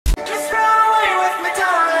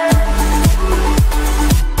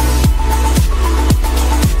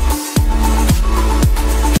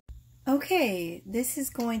This is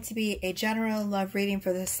going to be a general love reading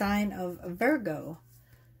for the sign of Virgo.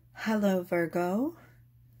 Hello, Virgo.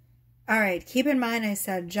 All right, keep in mind I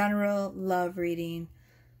said general love reading.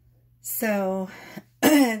 So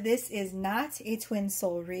this is not a twin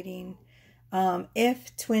soul reading.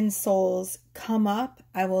 If twin souls come up,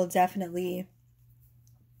 I will definitely,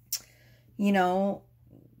 I'll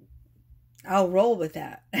roll with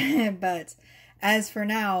that. But as for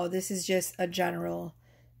now, this is just a general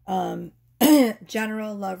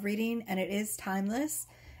general love reading, and it is timeless,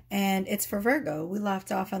 and it's for Virgo. We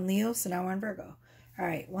left off on Leo, so now we're on Virgo. All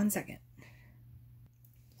right, 1 second.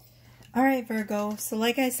 All right, Virgo. So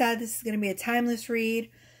like I said, this is going to be a timeless read.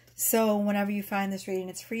 So whenever you find this reading,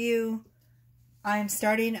 it's for you. I'm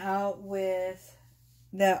starting out with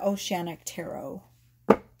the Oceanic Tarot.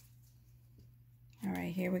 All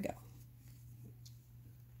right, here we go.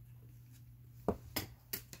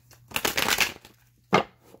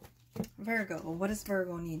 Virgo, what does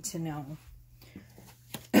Virgo need to know?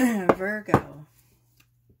 Virgo.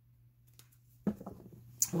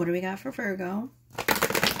 What do we got for Virgo?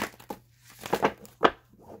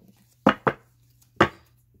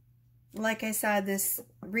 Like I said, this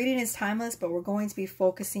reading is timeless, but we're going to be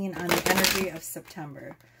focusing on the energy of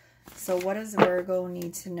September. So what does Virgo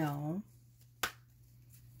need to know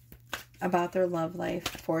about their love life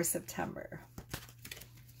for September?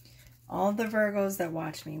 All the Virgos that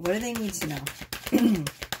watch me, what do they need to know?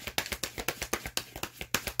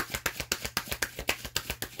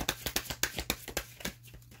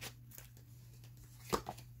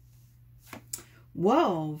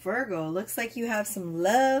 Whoa, Virgo, looks like you have some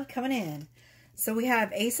love coming in. So we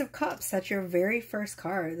have Ace of Cups. That's your very first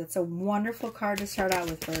card. That's a wonderful card to start out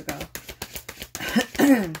with, Virgo.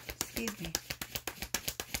 Excuse me.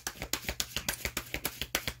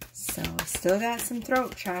 So, still got some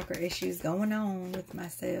throat chakra issues going on with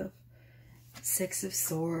myself. Six of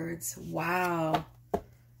Swords. Wow.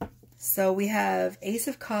 So we have Ace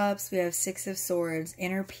of Cups. We have Six of Swords.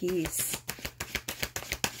 Inner peace.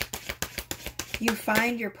 You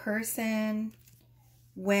find your person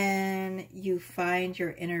when you find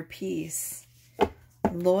your inner peace.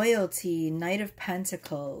 Loyalty. Knight of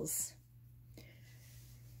Pentacles.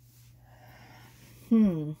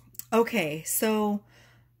 Okay, so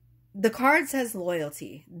the card says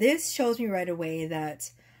loyalty. This shows me right away that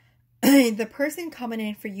the person coming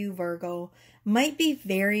in for you, Virgo, might be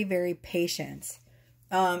very, very patient.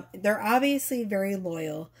 They're obviously very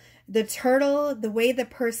loyal. The turtle, the way the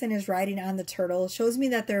person is riding on the turtle shows me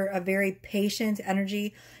that they're a very patient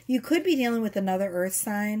energy. You could be dealing with another earth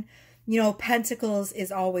sign. Pentacles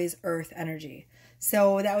is always earth energy.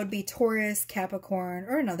 So that would be Taurus, Capricorn,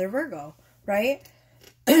 or another Virgo, right?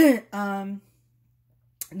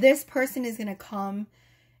 This person is going to come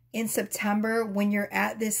in September when you're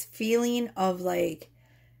at this feeling of like,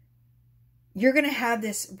 you're going to have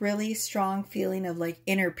this really strong feeling of like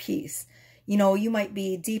inner peace. You might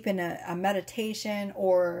be deep in a meditation,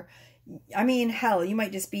 or, I mean, hell, you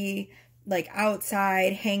might just be like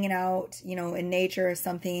outside hanging out, in nature or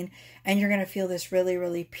something. And you're going to feel this really,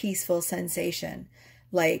 really peaceful sensation.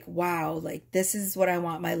 Like, wow, like this is what I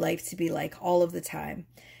want my life to be like all of the time.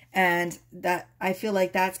 And that, I feel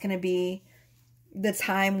like that's going to be the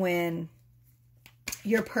time when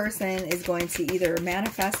your person is going to either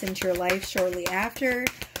manifest into your life shortly after,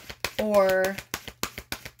 or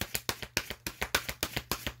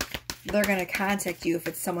they're going to contact you if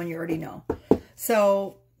it's someone you already know.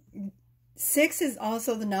 So 6 is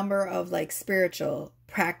also the number of like spiritual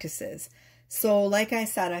practices. So like I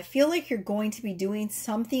said, I feel like you're going to be doing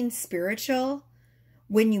something spiritual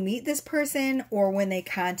when you meet this person or when they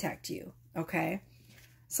contact you, okay?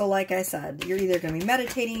 So like I said, you're either going to be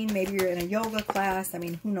meditating, maybe you're in a yoga class. I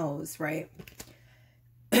mean, who knows, right?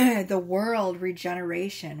 The world,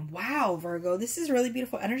 regeneration. Wow, Virgo, this is really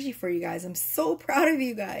beautiful energy for you guys. I'm so proud of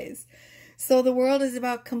you guys. So the world is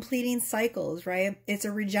about completing cycles, right? It's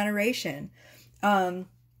a regeneration. So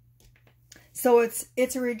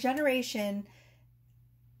it's a regeneration.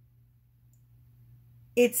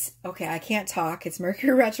 It's, okay, I can't talk. It's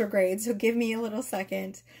Mercury retrograde, so give me a little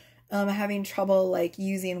second. I'm having trouble like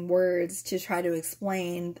using words to try to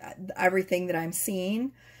explain everything that I'm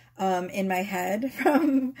seeing in my head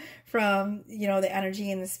from the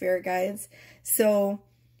energy and the spirit guides. So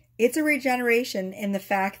it's a regeneration in the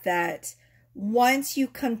fact that once you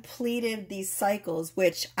completed these cycles,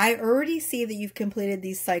 which I already see that you've completed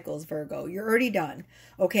these cycles, Virgo, you're already done.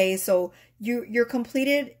 Okay, so you've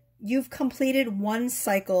completed one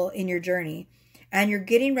cycle in your journey, and you're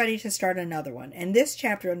getting ready to start another one. And this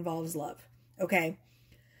chapter involves love. Okay,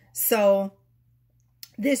 so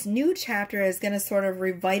this new chapter is going to sort of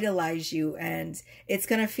revitalize you, and it's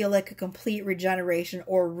going to feel like a complete regeneration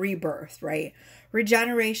or rebirth, right?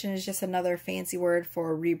 Regeneration is just another fancy word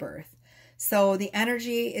for rebirth. So the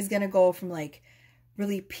energy is going to go from like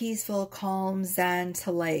really peaceful, calm, zen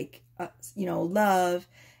to like, you know, love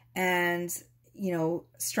and, you know,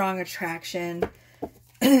 strong attraction.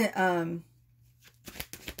 But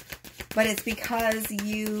it's because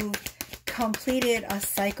you completed a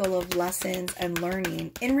cycle of lessons and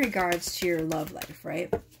learning in regards to your love life,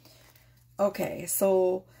 right? Okay,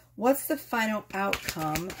 so what's the final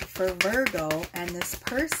outcome for Virgo and this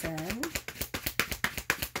person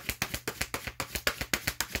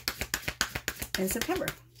in September?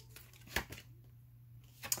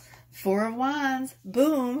 Four of Wands,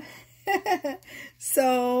 boom.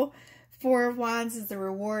 So Four of Wands is the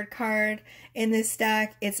reward card in this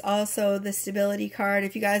deck. It's also the stability card.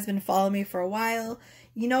 If you guys have been following me for a while,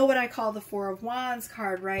 you know what I call the Four of Wands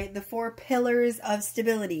card, right? The four pillars of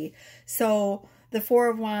stability. So the Four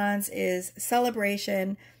of Wands is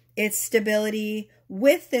celebration. It's stability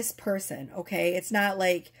with this person, okay? It's not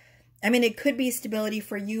like, I mean, it could be stability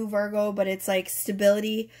for you, Virgo, but it's like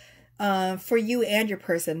stability for you and your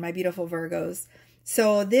person, my beautiful Virgos.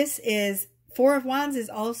 So this is, Four of Wands is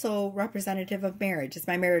also representative of marriage. It's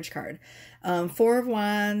my marriage card. Four of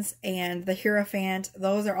Wands and the Hierophant,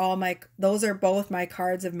 those are both my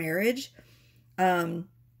cards of marriage.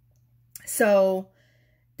 So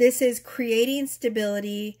this is creating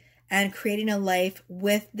stability and creating a life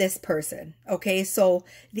with this person. Okay, so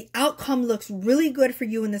the outcome looks really good for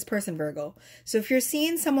you and this person, Virgo. So if you're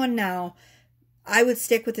seeing someone now, I would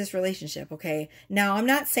stick with this relationship, okay? Now, I'm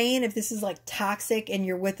not saying if this is like toxic and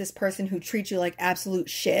you're with this person who treats you like absolute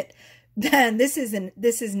shit, then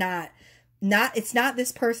it's not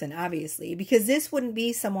this person, obviously, because this wouldn't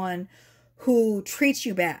be someone who treats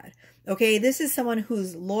you bad, okay? This is someone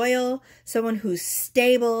who's loyal, someone who's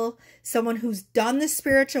stable, someone who's done the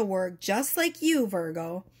spiritual work just like you,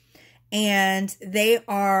 Virgo, and they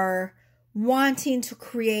are wanting to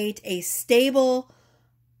create a stable,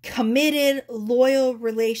 committed, loyal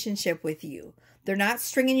relationship with you. They're not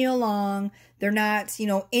stringing you along. They're not, you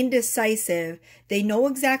know, indecisive. They know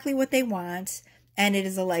exactly what they want, and it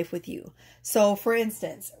is a life with you. So for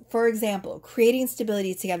example, creating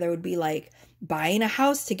stability together would be like buying a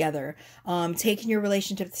house together, taking your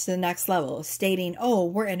relationship to the next level, stating, oh,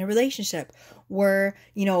 we're in a relationship. We're,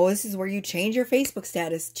 you know, this is where you change your Facebook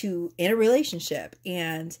status to in a relationship,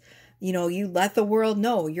 and you know, you let the world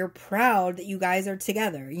know you're proud that you guys are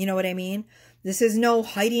together. You know what I mean? This is no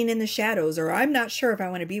hiding in the shadows, or I'm not sure if I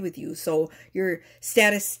want to be with you, so your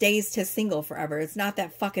status stays to single forever. It's not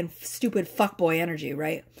that fucking stupid fuckboy energy,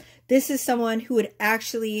 right? This is someone who would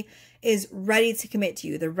actually is ready to commit to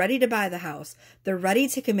you. They're ready to buy the house. They're ready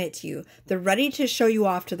to commit to you. They're ready to show you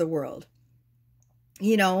off to the world.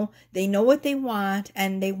 You know, they know what they want,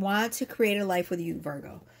 and they want to create a life with you,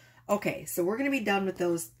 Virgo. Okay, so we're going to be done with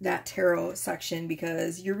that tarot section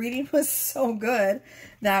because your reading was so good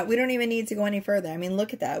that we don't even need to go any further. I mean,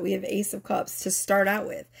 look at that. We have Ace of Cups to start out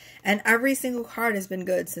with. And every single card has been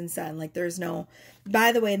good since then. Like, there's no...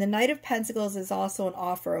 By the way, the Knight of Pentacles is also an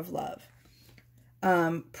offer of love.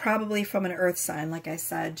 Probably from an earth sign, like I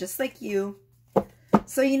said, just like you.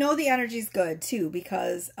 So you know the energy's good too,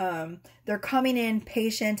 because they're coming in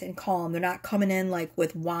patient and calm. They're not coming in like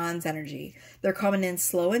with wands energy. They're coming in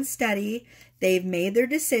slow and steady. They've made their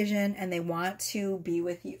decision and they want to be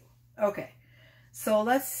with you. Okay, so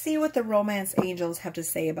let's see what the romance angels have to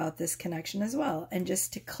say about this connection as well. And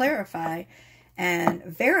just to clarify and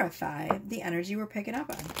verify the energy we're picking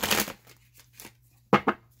up on.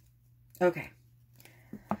 Okay.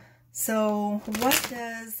 So what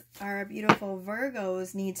does our beautiful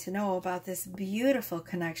Virgos need to know about this beautiful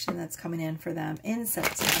connection that's coming in for them in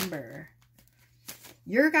September?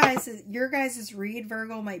 Your guys' read,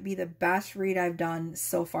 Virgo, might be the best read I've done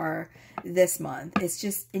so far this month. It's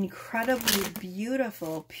just incredibly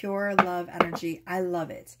beautiful, pure love energy. I love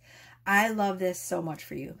it. I love this so much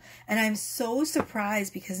for you. And I'm so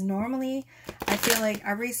surprised because normally I feel like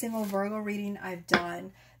every single Virgo reading I've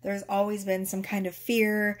done, there's always been some kind of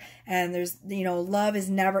fear, and there's, you know, love is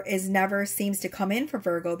never seems to come in for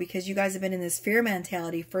Virgo because you guys have been in this fear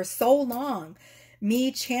mentality for so long.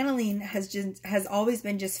 Me channeling has always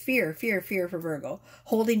been just fear for Virgo,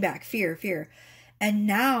 holding back, fear. And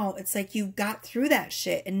now it's like you've got through that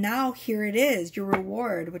shit, and now here it is, your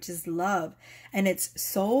reward, which is love. And it's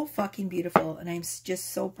so fucking beautiful, and I'm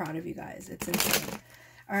just so proud of you guys. It's insane.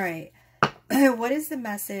 All right. What is the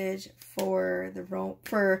message for Virgo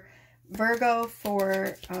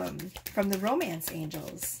from the romance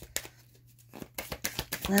angels?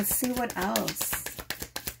 Let's see what else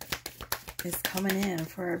is coming in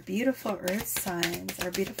for our beautiful earth signs,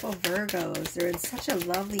 our beautiful Virgos. They're in such a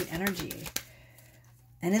lovely energy.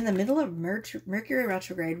 And in the middle of Mercury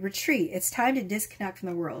retrograde, retreat. It's time to disconnect from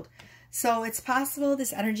the world. So it's possible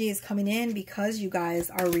this energy is coming in because you guys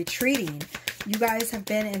are retreating. You guys have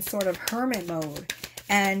been in sort of hermit mode.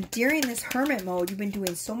 And during this hermit mode, you've been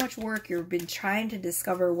doing so much work. You've been trying to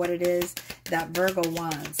discover what it is that Virgo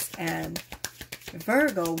wants. And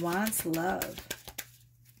Virgo wants love.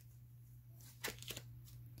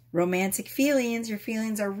 Romantic feelings. Your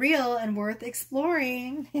feelings are real and worth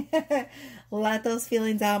exploring. Let those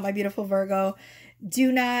feelings out, my beautiful Virgo.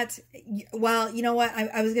 Do not, well, you know what?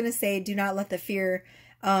 I was going to say do not let the fear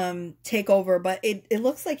take over, but it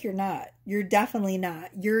looks like you're not. You're definitely not.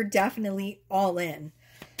 You're definitely all in.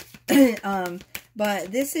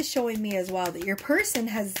 But this is showing me as well that your person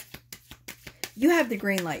has, you have the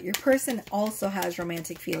green light. Your person also has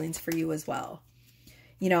romantic feelings for you as well.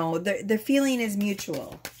 You know, the feeling is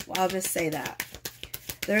mutual. I'll just say that.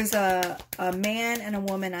 There's a man and a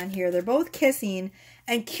woman on here. They're both kissing,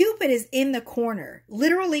 and Cupid is in the corner.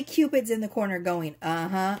 Literally, Cupid's in the corner going,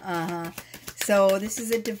 So this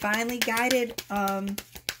is a divinely guided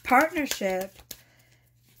partnership.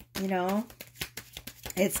 You know,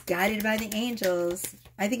 it's guided by the angels.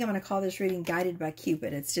 I think I'm going to call this reading Guided by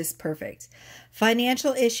Cupid. It's just perfect.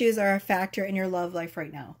 Financial issues are a factor in your love life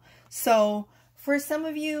right now. So for some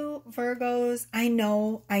of you Virgos, I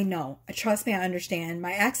know. Trust me, I understand.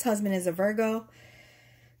 My ex-husband is a Virgo.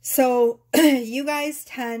 So you guys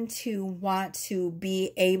tend to want to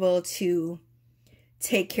be able to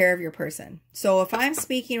take care of your person. So if I'm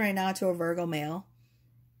speaking right now to a Virgo male,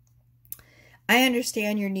 I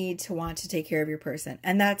understand your need to want to take care of your person.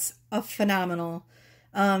 And that's a phenomenal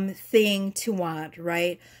thing to want,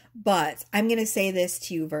 right? But I'm going to say this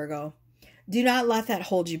to you, Virgo. Do not let that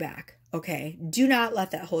hold you back. Okay, do not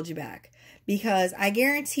let that hold you back, because I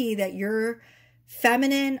guarantee that your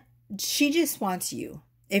feminine, she just wants you.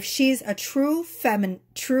 If she's a true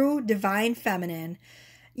divine feminine,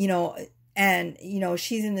 you know, and, you know,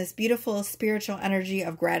 she's in this beautiful spiritual energy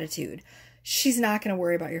of gratitude, she's not going to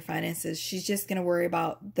worry about your finances. She's just going to worry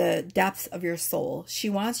about the depths of your soul. She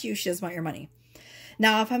wants you. She doesn't want your money.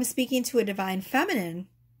 Now, if I'm speaking to a divine feminine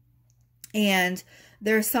and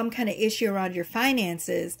there's some kind of issue around your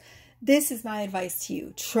finances, this is my advice to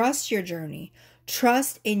you. Trust your journey.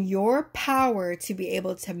 Trust in your power to be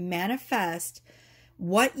able to manifest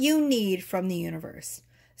what you need from the universe.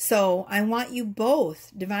 So I want you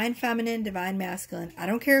both, divine feminine, divine masculine. I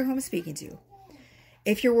don't care who I'm speaking to.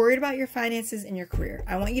 If you're worried about your finances and your career,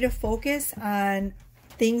 I want you to focus on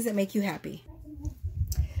things that make you happy.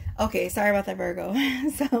 Okay, sorry about that, Virgo.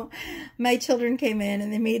 So my children came in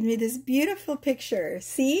and they made me this beautiful picture.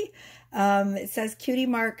 See? It says Cutie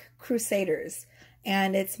Mark Crusaders,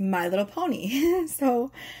 and it's My Little Pony.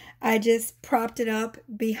 So I just propped it up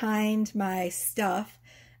behind my stuff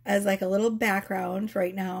as like a little background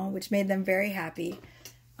right now, which made them very happy.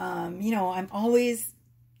 You know, I'm always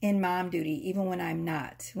in mom duty, even when I'm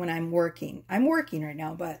not, when I'm working. I'm working right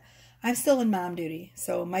now, but I'm still in mom duty.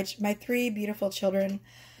 So my three beautiful children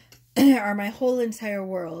are my whole entire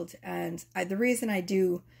world. And the reason I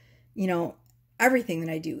do, you know, everything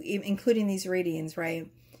that I do, including these readings, right,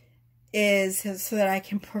 is so that I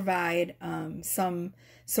can provide some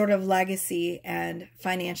sort of legacy and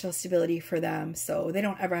financial stability for them, so they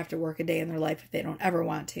don't ever have to work a day in their life if they don't ever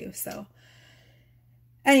want to. So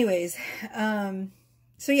anyways,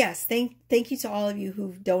 so yes, thank you to all of you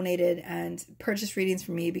who've donated and purchased readings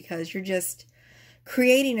from me, because you're just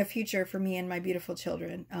creating a future for me and my beautiful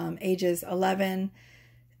children, ages 11.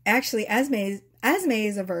 Actually, Esme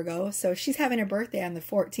is a Virgo, so she's having her birthday on the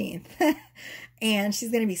 14th, and she's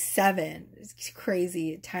going to be 7. It's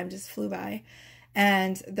crazy. Time just flew by.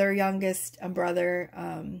 And their youngest brother,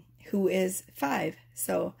 who is 5.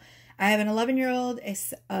 So I have an 11-year-old,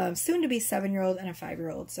 a soon-to-be 7-year-old, and a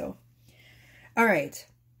 5-year-old. So, all right.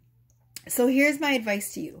 So here's my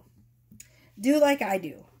advice to you. Do like I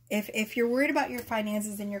do. If you're worried about your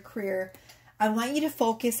finances and your career, I want you to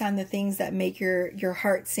focus on the things that make your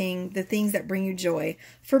heart sing, the things that bring you joy.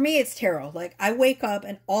 For me, it's tarot. Like, I wake up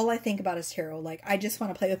and all I think about is tarot. Like, I just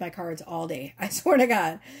want to play with my cards all day. I swear to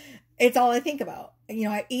God, it's all I think about. You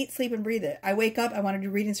know, I eat, sleep, and breathe it. I wake up, I want to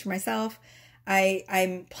do readings for myself.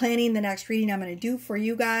 I'm planning the next reading I'm going to do for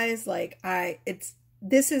you guys. Like,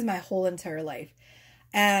 this is my whole entire life.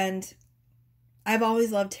 And I've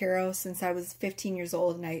always loved tarot since I was 15 years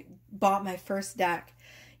old, and I bought my first deck.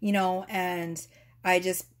 You know, and I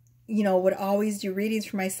just, you know, would always do readings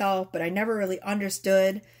for myself, but I never really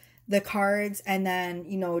understood the cards. And then,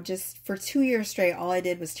 you know, just for 2 years straight, all I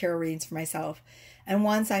did was tarot readings for myself. And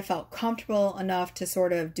once I felt comfortable enough to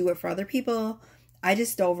sort of do it for other people, I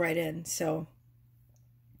just dove right in. So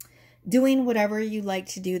doing whatever you like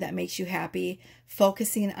to do that makes you happy,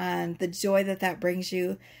 focusing on the joy that that brings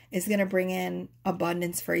you is going to bring in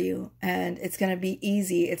abundance for you. And it's going to be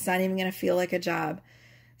easy. It's not even going to feel like a job.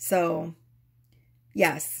 So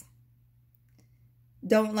yes,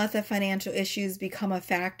 don't let the financial issues become a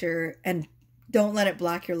factor, and don't let it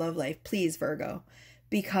block your love life, please, Virgo,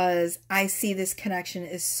 because I see this connection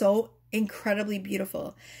is so incredibly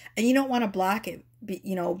beautiful, and you don't want to block it,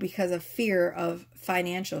 you know, because of fear of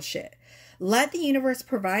financial shit. Let the universe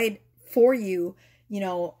provide for you, you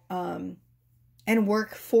know, and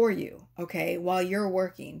work for you, okay, while you're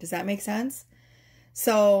working. Does that make sense?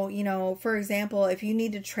 So, you know, for example, if you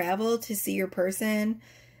need to travel to see your person,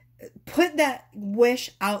 put that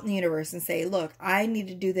wish out in the universe and say, look, I need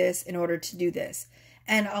to do this in order to do this.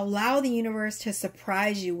 And allow the universe to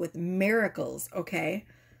surprise you with miracles, okay?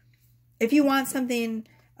 If you want something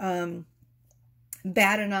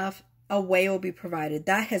bad enough, a way will be provided.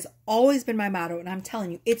 That has always been my motto, and I'm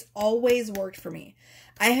telling you, it's always worked for me.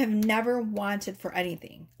 I have never wanted for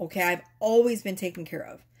anything, okay? I've always been taken care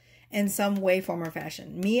of in some way, form, or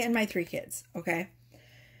fashion. Me and my 3 kids, okay?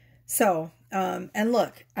 So, and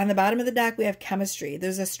look, on the bottom of the deck, we have chemistry.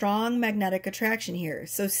 There's a strong magnetic attraction here.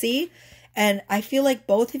 So see, and I feel like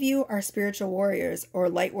both of you are spiritual warriors or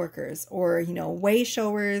light workers or, you know, way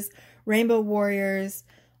showers, rainbow warriors,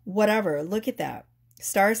 whatever. Look at that.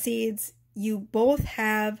 Star seeds, you both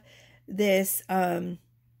have this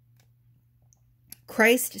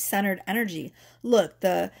Christ-centered energy. Look,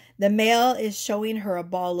 the male is showing her a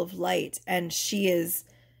ball of light, and she is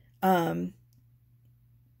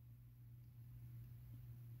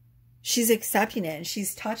she's accepting it and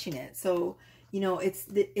she's touching it. So, you know,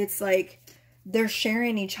 it's like they're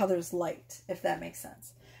sharing each other's light, if that makes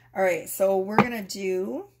sense. All right, so we're gonna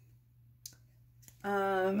do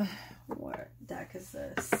what deck is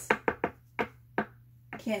this?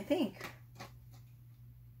 Can't think.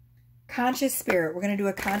 Conscious Spirit. We're gonna do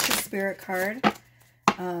a Conscious Spirit card.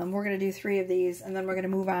 We're gonna do 3 of these, and then we're gonna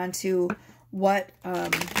move on to what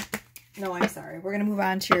no, I'm sorry. We're gonna move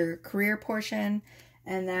on to your career portion,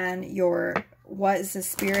 and then your what is the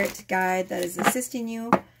spirit guide that is assisting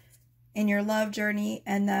you in your love journey,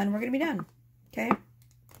 and then we're gonna be done. Okay.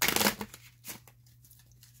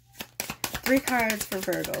 3 cards for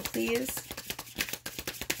Virgo, please.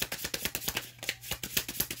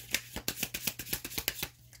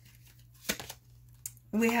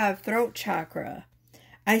 We have throat chakra.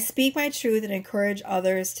 I speak my truth and encourage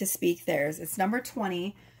others to speak theirs. It's number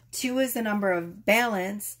 20. 2 is the number of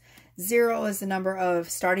balance. 0 is the number of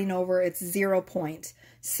starting over. It's 0 point.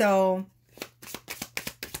 So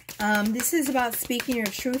this is about speaking your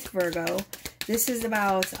truth, Virgo. This is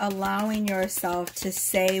about allowing yourself to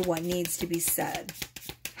say what needs to be said,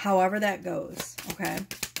 however that goes, okay?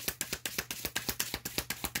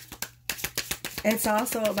 It's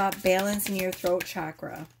also about balancing your throat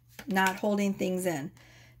chakra, not holding things in.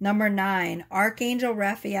 Number 9, Archangel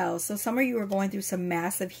Raphael. So some of you are going through some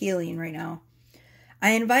massive healing right now.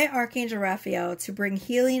 I invite Archangel Raphael to bring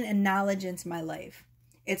healing and knowledge into my life.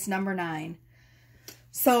 It's number 9.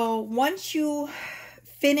 So once you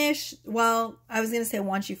finish, well, I was going to say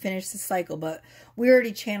once you finish the cycle, but we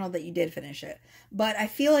already channeled that you did finish it. But I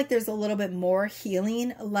feel like there's a little bit more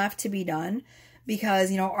healing left to be done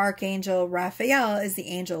because, you know, Archangel Raphael is the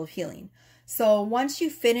angel of healing. So once you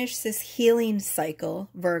finish this healing cycle,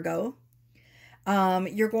 Virgo,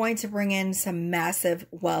 you're going to bring in some massive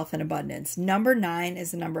wealth and abundance. Number 9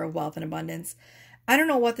 is the number of wealth and abundance. I don't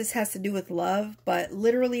know what this has to do with love, but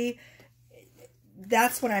literally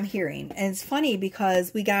that's what I'm hearing. And it's funny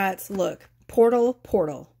because we got, look,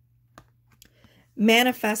 portal,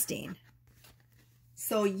 manifesting.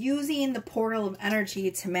 So using the portal of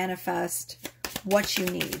energy to manifest what you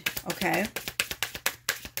need, okay?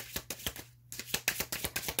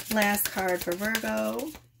 Last card for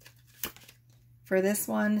Virgo. For this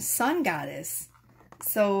one, Sun Goddess.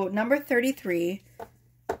 So number 33,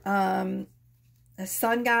 the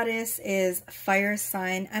Sun Goddess is fire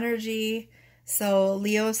sign energy. So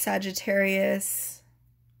Leo, Sagittarius,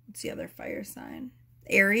 what's the other fire sign?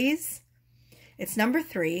 Aries. It's number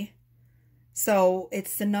 3. So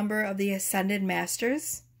it's the number of the Ascended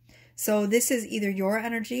Masters. So this is either your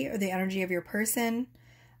energy or the energy of your person.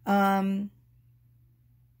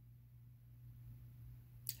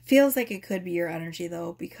 Feels like it could be your energy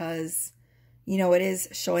though, because, you know, it is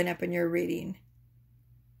showing up in your reading.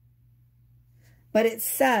 But it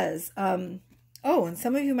says, oh, and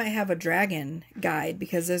some of you might have a dragon guide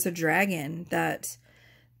because there's a dragon that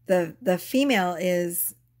the female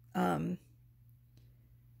is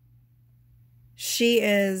she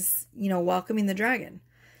is, you know, welcoming the dragon.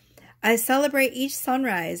 I celebrate each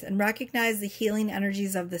sunrise and recognize the healing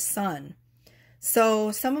energies of the sun.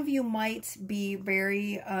 So some of you might be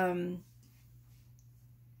very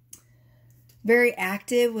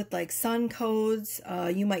active with like sun codes.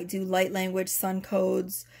 You might do light language sun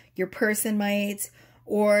codes. Your person might,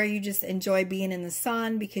 or you just enjoy being in the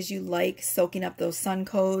sun because you like soaking up those sun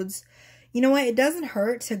codes. You know what? It doesn't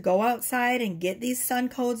hurt to go outside and get these sun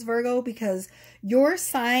codes, Virgo, because your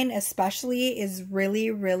sign especially is really,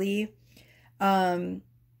 really, I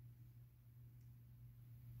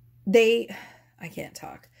can't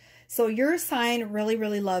talk. So your sign really,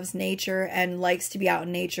 really loves nature and likes to be out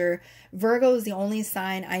in nature. Virgo is the only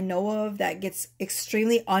sign I know of that gets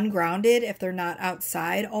extremely ungrounded if they're not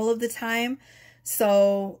outside all of the time.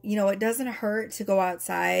 So, you know, it doesn't hurt to go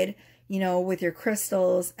outside, you know, with your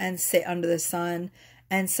crystals and sit under the sun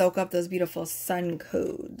and soak up those beautiful sun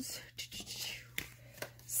codes.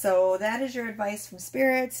 So that is your advice from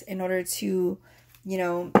spirits in order to, you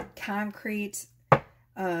know, concrete,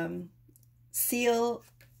 seal,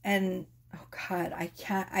 and oh God, I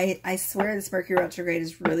can't, I swear this Mercury retrograde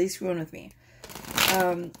is really screwing with me.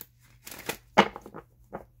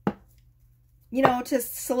 You know, to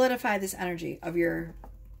solidify this energy of you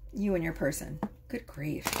and your person. Good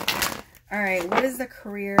grief. All right, what is the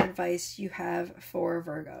career advice you have for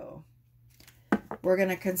Virgo? We're going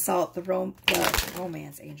to consult the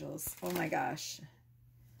romance angels. Oh my gosh.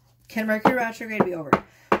 Can Mercury retrograde be over?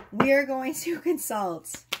 We are going to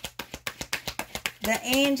consult the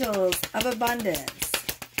angels of abundance.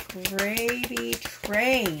 Gravy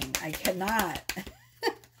train. I cannot.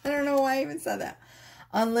 I don't know why I even said that.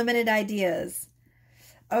 Unlimited ideas.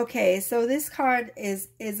 Okay, so this card is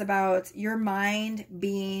about your mind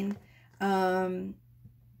being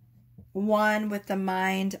one with the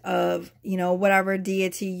mind of, you know, whatever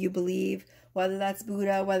deity you believe, whether that's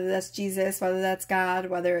Buddha, whether that's Jesus, whether that's God,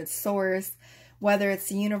 whether it's source, whether it's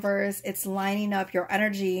the universe. It's lining up your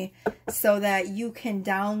energy so that you can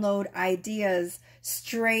download ideas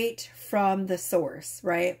straight from the source,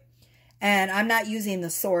 right? And I'm not using the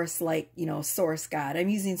source like, you know, source God. I'm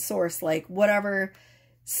using source like whatever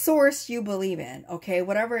source you believe in, okay?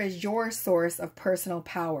 Whatever is your source of personal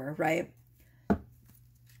power, right?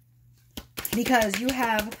 Because you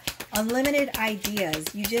have unlimited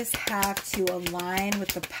ideas. You just have to align with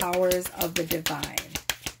the powers of the divine.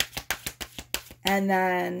 And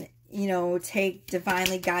then, you know, take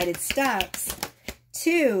divinely guided steps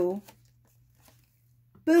to,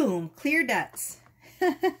 boom, clear debts.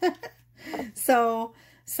 So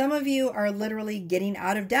some of you are literally getting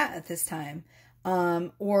out of debt at this time.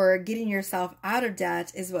 Or getting yourself out of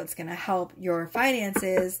debt is what's going to help your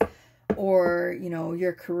finances or, you know,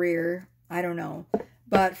 your career. I don't know.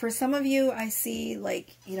 But for some of you, I see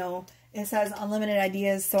like, you know, it says unlimited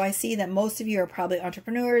ideas. So I see that most of you are probably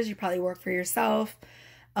entrepreneurs. You probably work for yourself.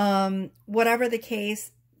 Whatever the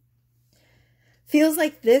case, feels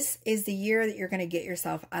like this is the year that you're going to get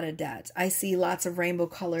yourself out of debt. I see lots of rainbow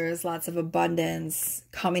colors, lots of abundance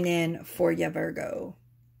coming in for you, Virgo.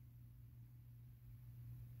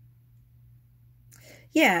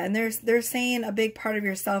 Yeah, and they're saying a big part of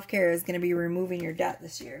your self-care is going to be removing your debt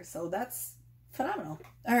this year. So that's phenomenal.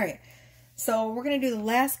 All right. So we're going to do the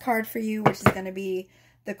last card for you, which is going to be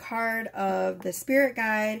the card of the spirit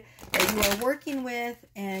guide that you are working with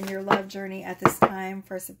and your love journey at this time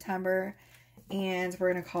for September. And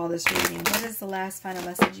we're going to call this reading. What is the last final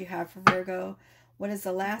message you have for Virgo? What is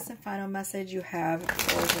the last and final message you have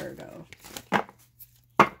for Virgo?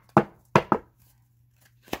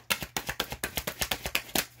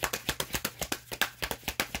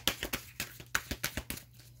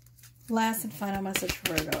 Last and final message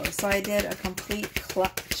for Virgo. So I did a complete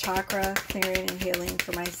chakra clearing and healing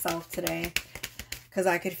for myself today because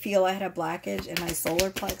I could feel I had a blockage in my solar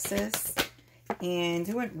plexus and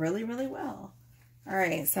it went really, really well. All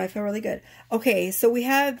right, so I feel really good. Okay, so we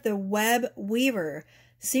have the Web Weaver,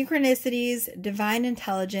 Synchronicities, Divine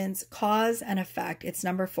Intelligence, Cause and Effect. It's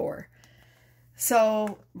number 4.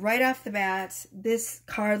 So right off the bat, this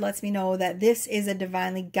card lets me know that this is a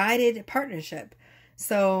divinely guided partnership.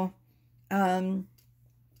 So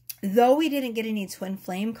though we didn't get any twin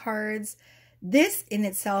flame cards, this in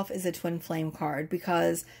itself is a twin flame card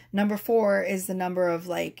because number 4 is the number of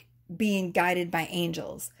like being guided by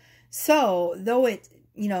angels. So though it,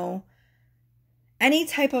 you know, any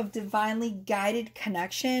type of divinely guided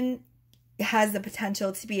connection has the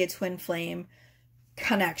potential to be a twin flame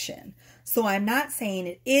connection. So I'm not saying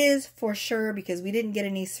it is for sure because we didn't get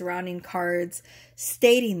any surrounding cards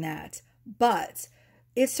stating that, but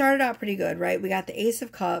it started out pretty good, right? We got the Ace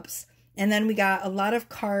of Cups, And then we got a lot of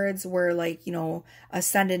cards where, like, you know,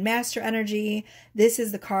 ascended master energy. This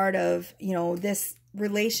is the card of, you know, this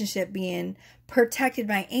relationship being protected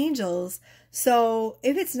by angels. So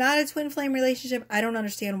if it's not a twin flame relationship, I don't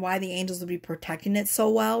understand why the angels would be protecting it so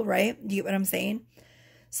well, right? Do you get what I'm saying?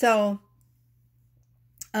 So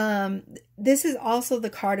this is also the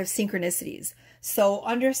card of synchronicities. So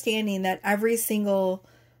understanding that every single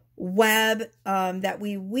web that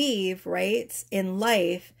we weave, right, in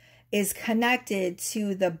life is connected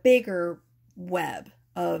to the bigger web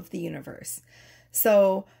of the universe.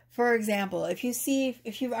 So for example, if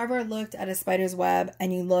you've ever looked at a spider's web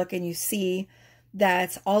and you look and you see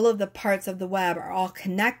that all of the parts of the web are all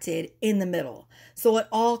connected in the middle. So it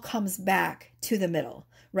all comes back to the middle,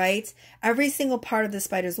 right? Every single part of the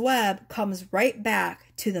spider's web comes right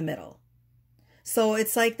back to the middle. So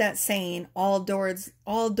it's like that saying, all doors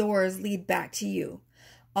lead back to you.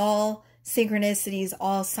 All synchronicities,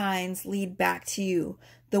 all signs lead back to you.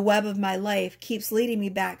 The web of my life keeps leading me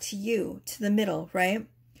back to you, to the middle, right?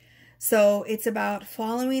 So it's about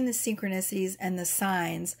following the synchronicities and the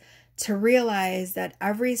signs to realize that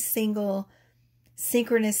every single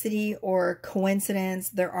synchronicity or coincidence,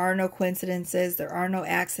 there are no coincidences, there are no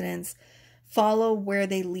accidents. Follow where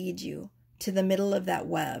they lead you, to the middle of that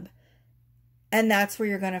web. And that's where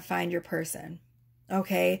you're going to find your person.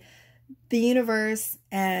 Okay? The universe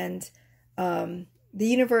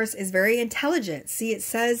is very intelligent. See, it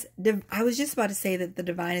says, I was just about to say that the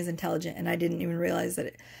divine is intelligent, and I didn't even realize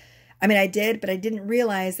that I did, but I didn't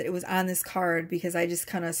realize that it was on this card because I just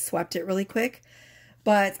kind of swept it really quick.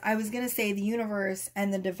 But I was going to say the universe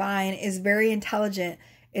and the divine is very intelligent.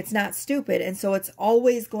 It's not stupid. And so it's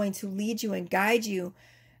always going to lead you and guide you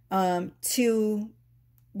to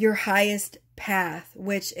your highest path,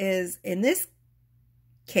 which is, in this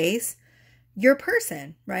case, your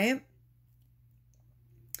person, right?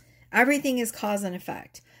 Everything is cause and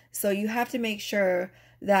effect. So you have to make sure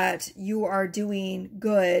that you are doing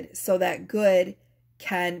good so that good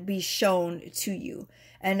can be shown to you.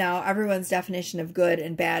 And now everyone's definition of good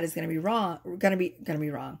and bad is going to be wrong.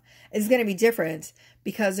 It's going to be different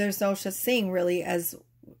because there's no such thing really as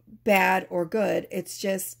bad or good. It's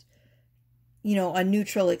just, you know, a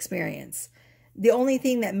neutral experience. The only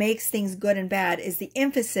thing that makes things good and bad is the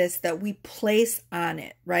emphasis that we place on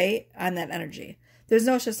it, right? On that energy. There's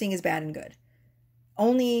no such thing as bad and good.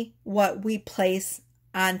 Only what we place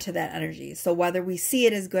onto that energy. So whether we see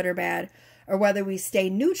it as good or bad, or whether we stay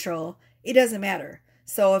neutral, it doesn't matter.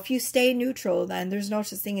 So if you stay neutral, then there's no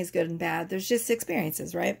such thing as good and bad. There's just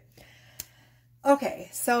experiences, right? Okay,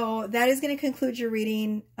 so that is going to conclude your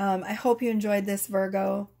reading. I hope you enjoyed this,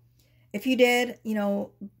 Virgo. If you did, you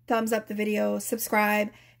know, thumbs up the video, subscribe,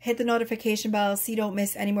 hit the notification bell so you don't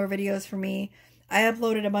miss any more videos from me. I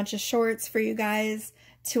uploaded a bunch of shorts for you guys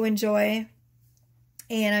to enjoy.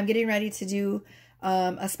 And I'm getting ready to do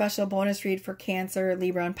a special bonus read for Cancer,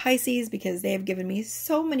 Libra, and Pisces because they have given me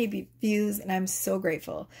so many views and I'm so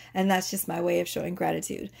grateful. And that's just my way of showing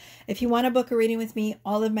gratitude. If you want to book a reading with me,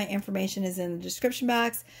 all of my information is in the description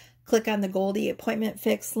box. Click on the Goldie Appointment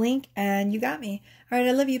Fix link and you got me. All right,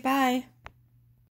 I love you. Bye.